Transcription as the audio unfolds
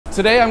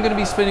Today I'm going to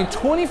be spending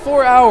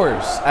 24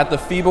 hours at the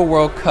FIBA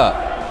World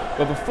Cup.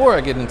 But before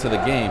I get into the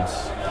games,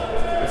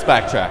 let's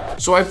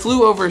backtrack. So I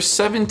flew over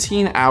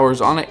 17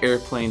 hours on an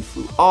airplane,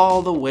 flew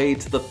all the way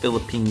to the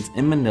Philippines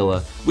in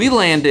Manila. We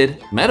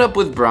landed, met up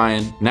with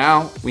Brian.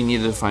 Now we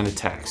needed to find a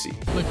taxi.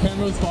 The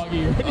camera's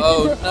foggy.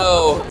 Oh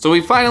no. So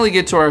we finally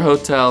get to our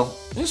hotel.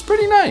 It was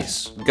pretty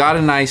nice. Got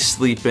a nice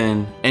sleep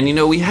in. And you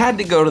know, we had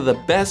to go to the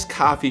best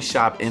coffee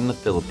shop in the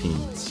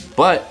Philippines.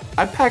 But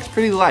I packed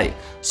pretty light.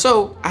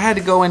 So I had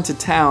to go into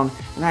town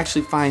and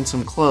actually find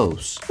some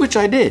clothes, which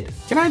I did.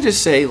 Can I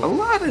just say, a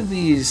lot of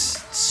these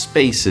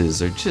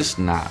spaces are just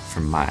not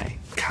for my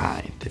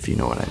kind, if you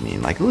know what I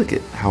mean. Like, look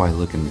at how I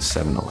look in the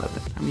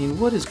 7-Eleven. I mean,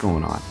 what is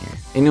going on here?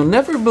 And you'll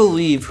never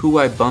believe who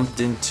I bumped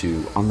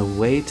into on the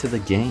way to the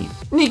game.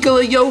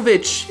 Nikola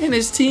Jovic and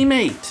his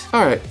teammate.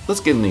 All right, let's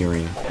get in the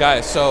arena.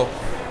 Guys, so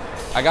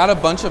I got a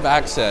bunch of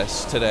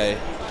access today,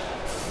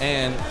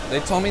 and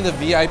they told me the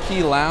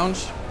VIP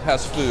lounge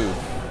has food.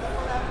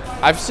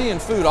 I've seen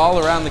food all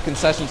around the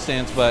concession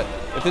stands, but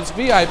if it's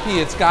VIP,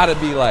 it's gotta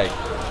be like,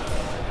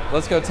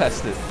 let's go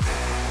test it.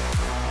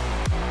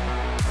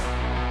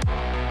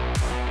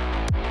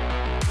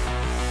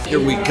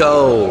 Here we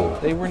go.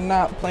 They were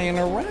not playing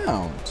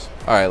around.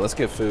 All right, let's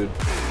get food.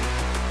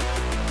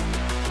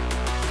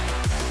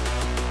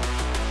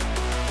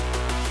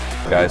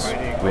 Guys,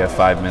 we have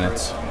 5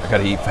 minutes. I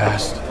gotta eat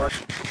fast.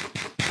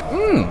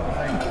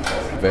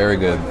 Very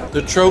good.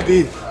 The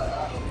trophy.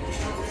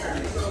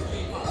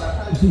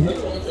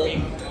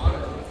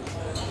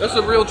 That's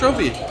a real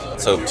trophy.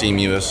 Let's hope Team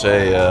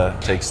USA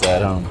takes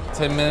that home.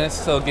 10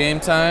 minutes till game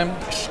time.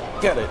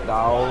 Get it,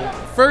 dog.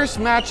 First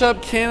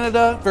matchup,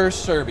 Canada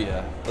versus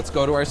Serbia. Let's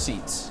go to our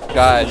seats.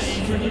 Guys,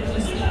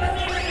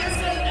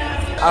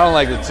 I don't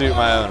like to toot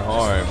my own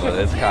horn, but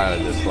it's kind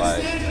of just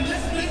like,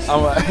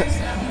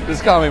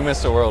 just call me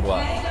Mr.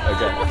 Worldwide,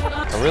 okay?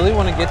 I really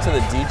want to get to the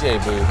DJ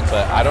booth,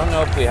 but I don't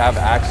know if we have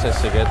access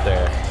to get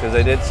there, because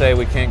they did say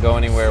we can't go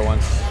anywhere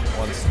once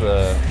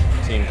the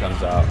team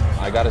comes out.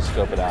 I gotta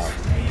scope it out.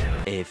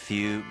 A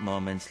few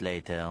moments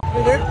later.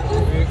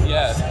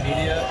 Yes,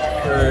 media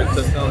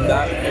to film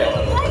that.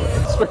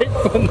 Yeah. Straight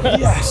from that.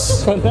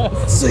 Yes! From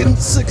that.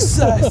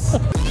 Success!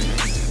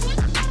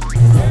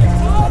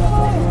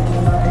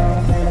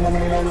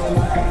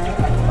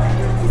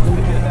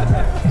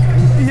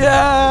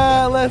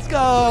 Yeah, let's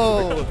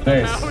go!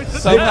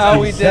 Nice. Somehow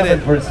we did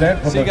it.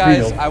 See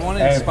guys, I want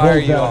to inspire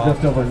you all.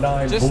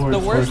 Just the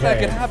worst that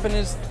could happen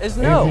is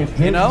no,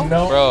 you know?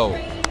 Bro,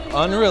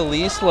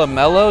 unreleased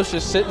LaMelo's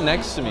just sitting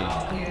next to me.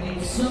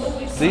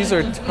 These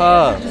are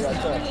tough.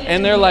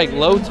 And they're like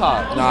low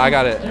top. No, I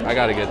gotta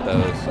get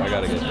those. I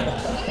gotta get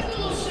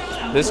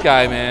those. This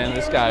guy,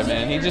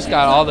 man, he just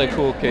got all the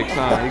cool kicks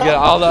on. You get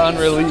all the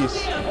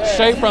unreleased.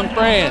 Straight from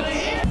France.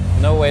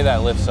 No way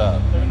that lifts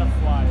up.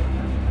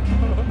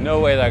 No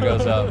way that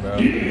goes up, bro.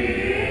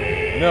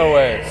 No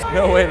way.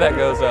 No way that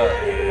goes up.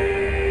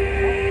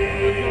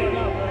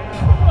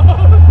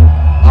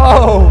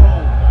 Oh!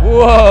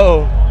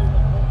 Whoa!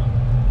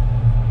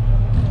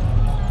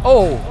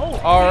 Oh!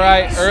 All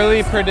right,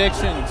 early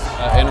predictions.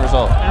 End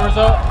result. End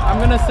result, I'm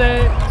going to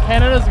say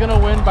Canada's going to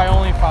win by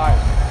only 5.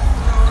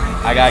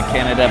 I got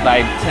Canada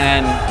by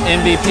 10.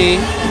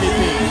 MVP?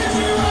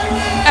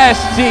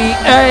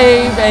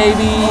 SGA,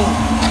 baby!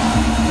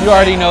 You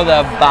already know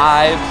the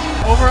vibes.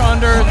 Over,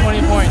 under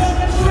 20 points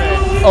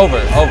today. Over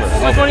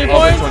 20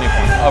 points?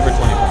 Over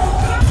 20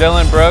 points.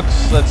 Dylan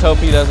Brooks, let's hope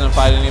he doesn't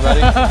fight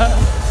anybody.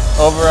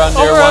 Over,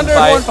 under, one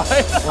fight.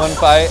 One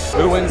fight.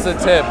 Who wins the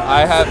tip?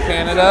 I have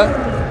Canada.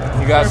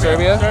 You got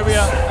Serbia?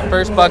 Serbia.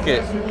 First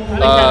bucket. You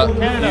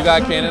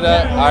got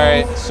Canada. All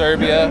right,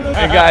 Serbia.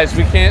 And guys,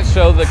 we can't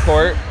show the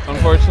court,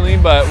 unfortunately,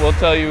 but we'll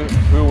tell you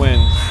who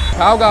wins.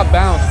 Pal got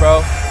bounced,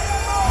 bro.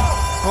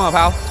 Come on,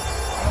 Pal.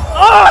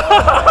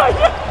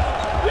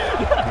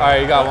 All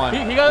right, you got one.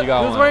 He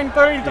was wearing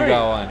 33. You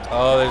got one.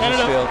 Oh, there's a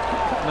steal.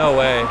 No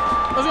way.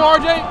 Let's go,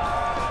 RJ.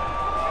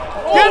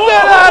 Get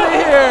that out of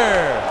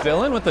here!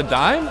 Dylan with the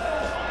dime?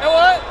 And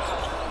what?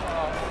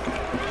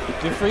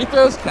 Do free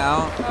throws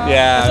count?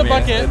 Yeah, it's a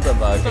bucket. It's a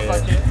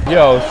bucket.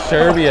 Yo,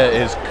 Serbia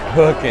is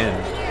cooking.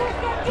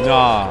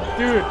 Nah.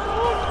 Dude.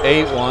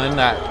 8-1,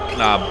 nah.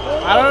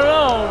 I don't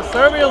know.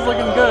 Serbia's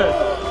looking good.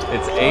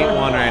 It's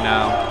 8-1 right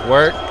now.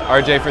 Work,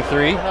 RJ for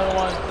 3. Another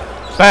one.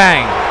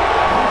 Bang!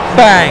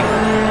 Bang!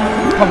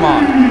 Come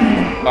on.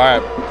 All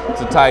right,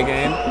 it's a tie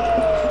game.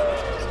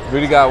 Who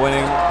do you got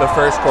winning the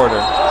first quarter?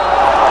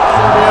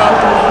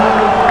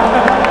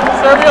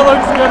 Serbia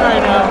looks good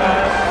right now,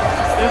 man.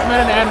 This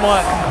minute and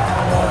 1.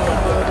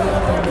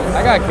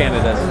 I got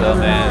Canada still,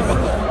 man.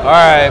 All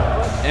right,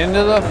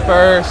 into the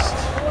first.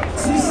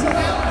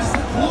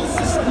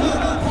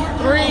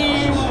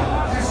 3.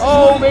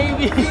 Oh,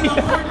 baby.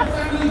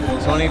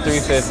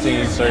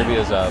 23-15,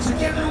 Serbia's up.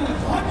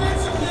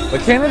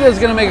 But Canada's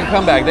gonna make a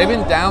comeback. They've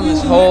been down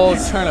this whole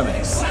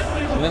tournament.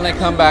 And then they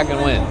come back and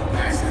win.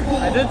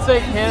 I did say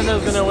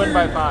Canada's gonna win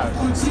by 5.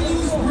 But we'll see.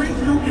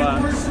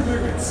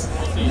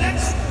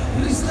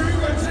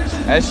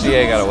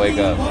 SGA gotta wake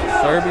up.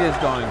 Serbia's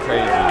going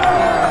crazy.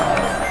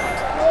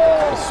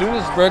 As soon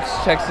as Brooks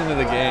checks into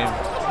the game,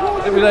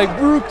 they'll be like,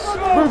 Brooks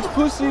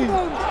pussy. Look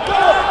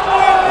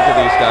at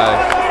these guys.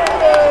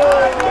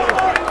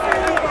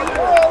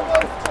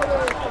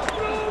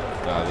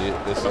 No,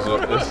 this is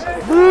what this.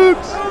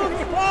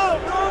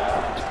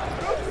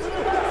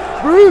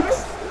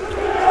 Brooks!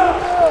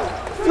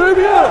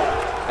 Serbia!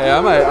 Hey, I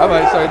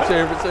might start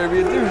cheering for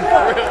Serbia too.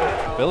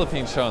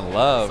 Philippines showing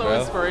love, bro. So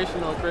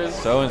inspirational, Kris.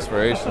 So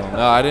inspirational.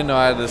 No, I didn't know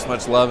I had this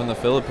much love in the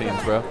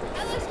Philippines, bro.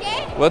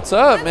 What's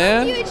up,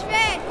 man? Huge fan.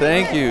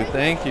 Thank you,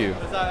 thank you.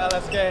 What's up,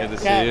 LSK? Good to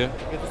see you.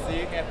 Good to see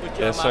you. Can I put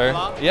you Yes, on sir. my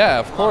vlog? Yeah,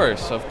 of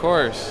course, of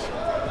course.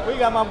 We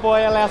got my boy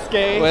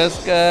LSK. What's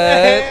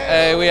good?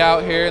 Hey, we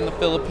out here in the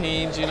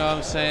Philippines, you know what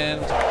I'm saying?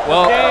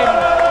 Well,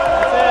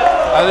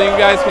 I think you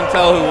guys can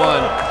tell who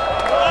won.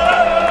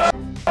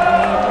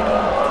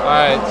 All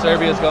right,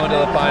 Serbia's going to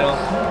the final.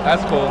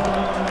 That's cool.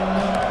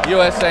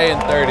 USA in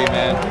 30,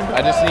 man.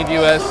 I just need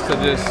US to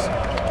just,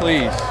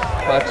 please,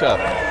 clutch up.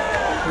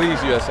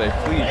 Please, USA,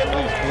 please,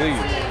 please,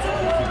 please.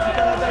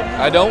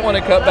 I don't want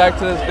to cut back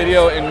to this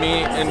video and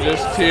me in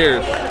just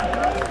tears.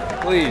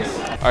 Please.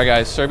 All right,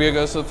 guys, Serbia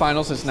goes to the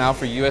finals. It's now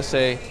for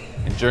USA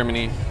and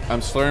Germany.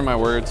 I'm slurring my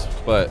words,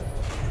 but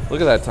look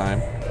at that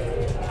time.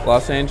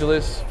 Los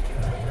Angeles,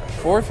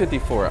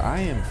 4:54. I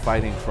am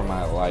fighting for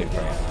my life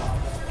right now.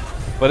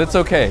 But it's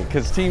okay,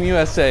 because Team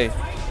USA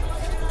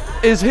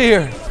is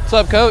here. What's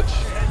up, Coach?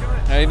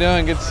 How you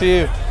doing? Good to see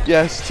you.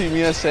 Yes, Team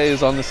USA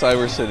is on the side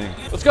we're sitting.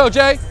 Let's go,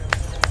 Jay.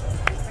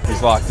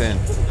 He's locked in.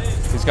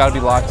 He's got to be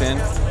locked in.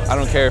 I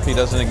don't care if he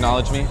doesn't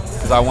acknowledge me,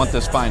 because I want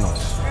this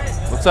finals.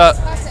 What's up?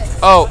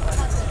 Oh.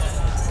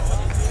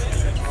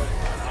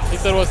 He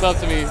said what's up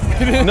to me.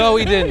 No,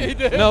 he didn't. He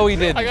did. No, he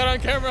didn't. I got on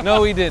camera.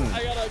 No, he didn't.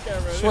 I got on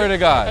camera. Swear to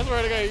God. I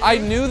swear to God. I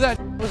knew that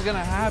was going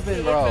to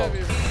happen, bro.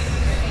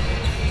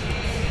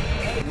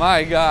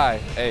 My guy.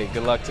 Hey,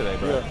 good luck today,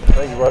 bro. Yeah,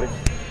 thank you, buddy.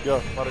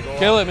 Yo, about to go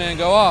Kill it, man.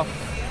 Go off.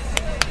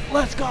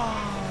 Let's go.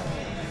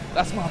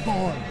 That's my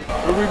boy.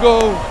 Here we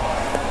go.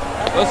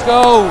 Let's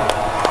go.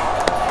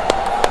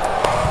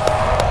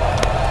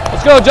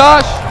 Let's go,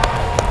 Josh.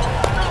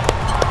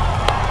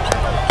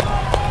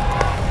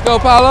 Go,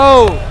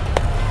 Paolo.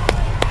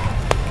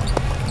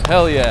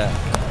 Hell yeah.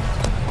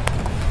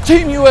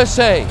 Team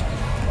USA.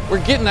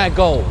 We're getting that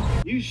goal.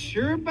 You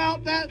sure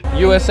about that?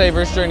 USA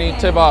versus Germany,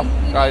 tip off.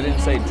 Oh, I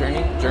didn't say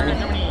Journey.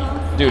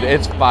 Dude,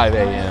 it's 5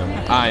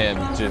 a.m. I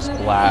am just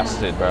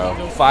blasted, bro.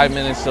 5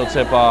 minutes till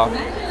tip off.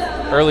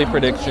 Early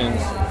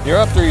predictions. You're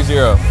up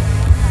 3-0.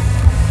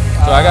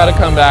 So I got to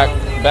come back.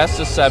 Best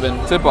of 7.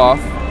 Tip off.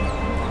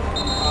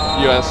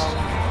 US.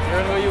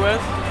 You're gonna go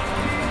US?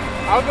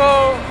 I'll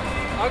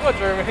go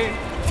Germany.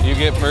 You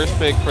get first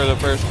pick for the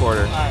first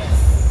quarter. All right.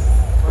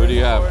 Who do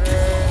you have?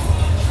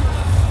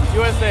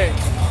 USA.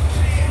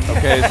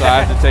 Okay, so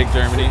I have to take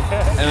Germany,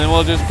 and then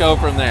we'll just go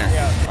from there.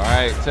 Yeah. All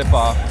right, tip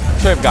off.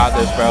 Trip got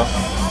this, bro.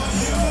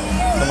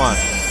 Come on.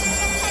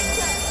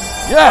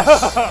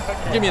 Yes!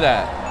 Give me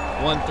that.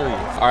 1-3.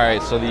 All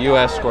right, so the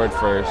U.S. scored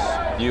first.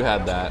 You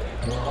had that.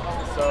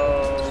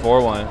 So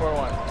 4-1.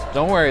 4-1.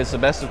 Don't worry, it's the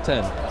best of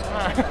 10.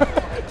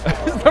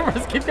 His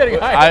numbers keep getting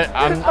higher.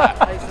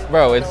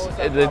 Bro,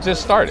 it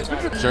just started.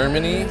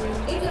 Germany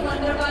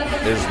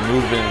is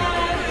moving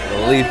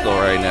lethal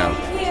right now.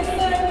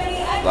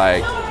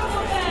 Like,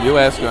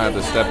 U.S. gonna have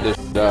to step this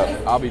up.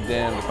 I'll be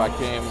damned if I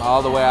came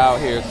all the way out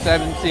here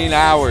 17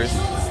 hours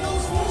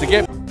to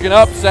get f***ing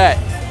upset.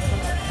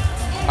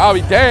 I'll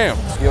be damned.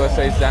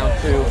 USA's down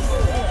 2.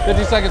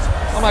 50 seconds.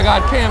 Oh my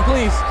God, Cam,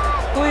 please,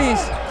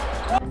 please.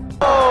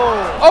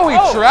 Oh, he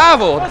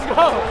traveled. Let's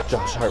go.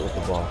 Josh Hart with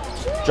the ball.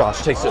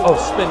 Josh takes it. Oh,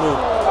 spin move.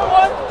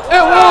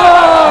 It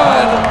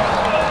won!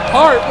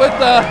 Hart with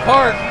the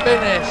Hart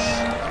finish.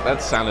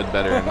 That sounded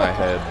better in my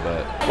head,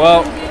 but.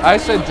 Well, I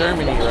said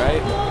Germany,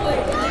 right?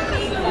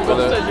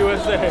 Both said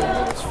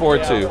USA. It's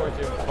 4-2. Yeah,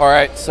 4-2. All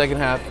right, second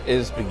half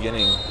is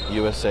beginning.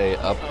 USA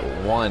up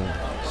 1.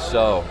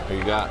 So, who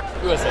you got?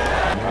 USA.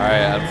 All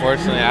right,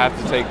 unfortunately, I have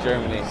to take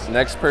Germany.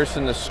 Next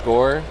person to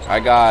score, I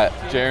got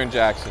Jaren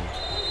Jackson.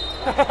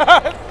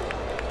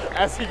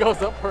 As he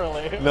goes up for a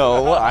lay.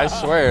 No, I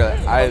swear,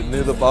 I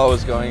knew the ball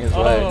was going his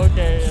way. Oh,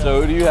 okay. Yeah.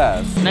 So who do you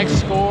have? Next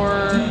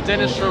score,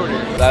 Dennis Schroeder.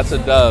 That's a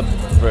dub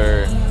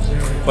for,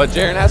 but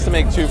Jaren has to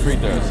make 2 free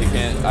throws.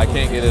 I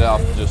can't get it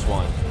off just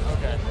one.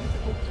 Okay.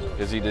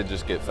 Because he did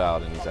just get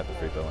fouled and he's at the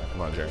free throw line.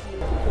 Come on, Jaren.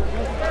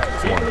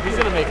 He's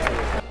gonna make it.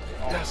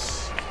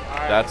 Yes.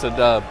 Right. That's a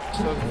dub.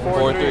 So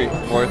 4-3.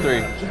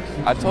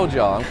 4-3. I told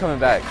y'all, I'm coming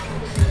back.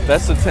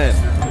 That's the 10.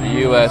 The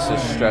U.S.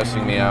 is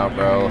stressing me out,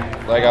 bro.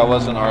 Like I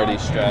wasn't already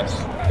stressed.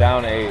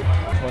 Down 8.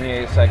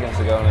 28 seconds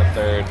to go in the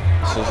third.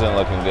 This isn't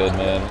looking good,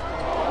 man.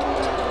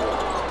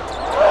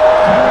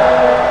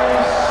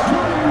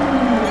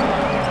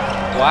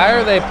 Why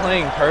are they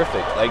playing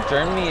perfect? Like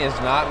Germany is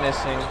not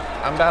missing.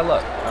 I'm bad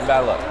luck. I'm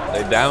bad luck.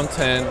 They're down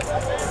 10,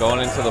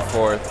 going into the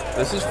fourth.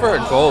 This is for a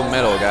gold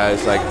medal,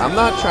 guys. Like I'm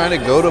not trying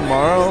to go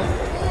tomorrow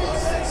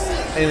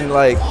and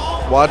like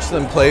watch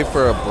them play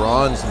for a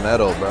bronze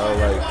medal, bro.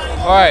 Like,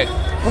 all right,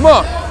 come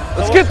on,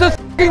 let's get this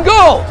fucking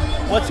goal.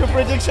 What's your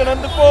prediction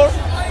on the 4?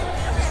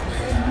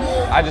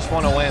 I just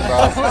want to win, bro.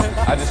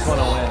 I just want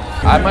to win.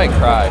 I might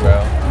cry,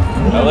 bro.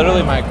 I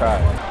literally might cry.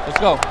 Let's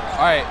go.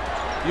 All right.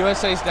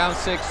 USA's down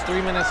 6,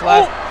 3 minutes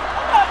left.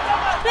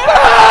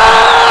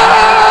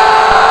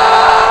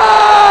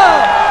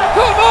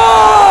 Come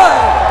on!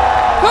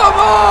 Come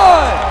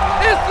on!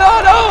 It's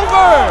not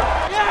over!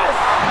 Yes!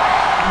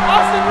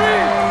 Austin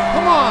Reed!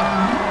 Come on.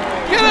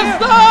 Get a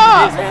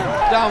stop!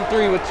 Down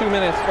 3 with 2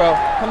 minutes, bro.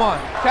 Come on.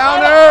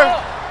 Counter.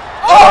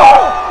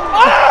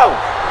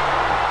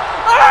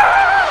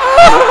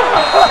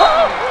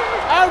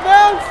 Out of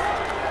bounds!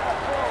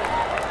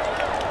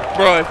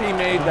 Bro, if he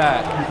made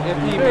that,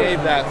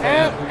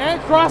 fam.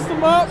 And crossed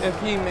him up. If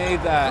he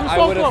made that,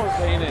 so I would have close.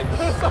 fainted.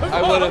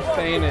 I would have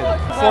fainted.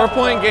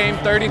 4-point game,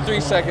 33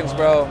 seconds,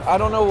 bro. I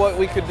don't know what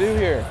we could do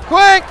here.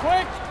 Quick!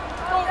 Quick!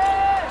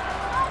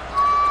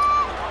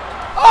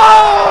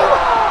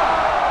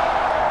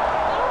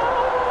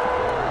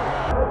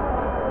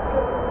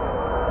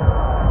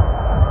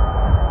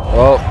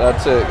 Well,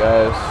 that's it,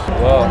 guys.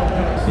 Well,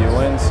 you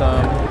win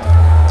some,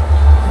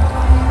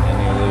 and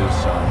you lose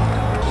some.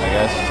 I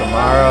guess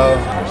tomorrow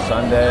or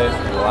Sunday,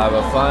 we'll have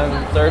a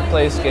fun third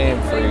place game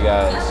for you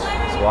guys.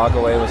 Let's walk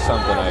away with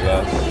something, I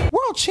guess.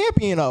 World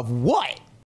champion of what?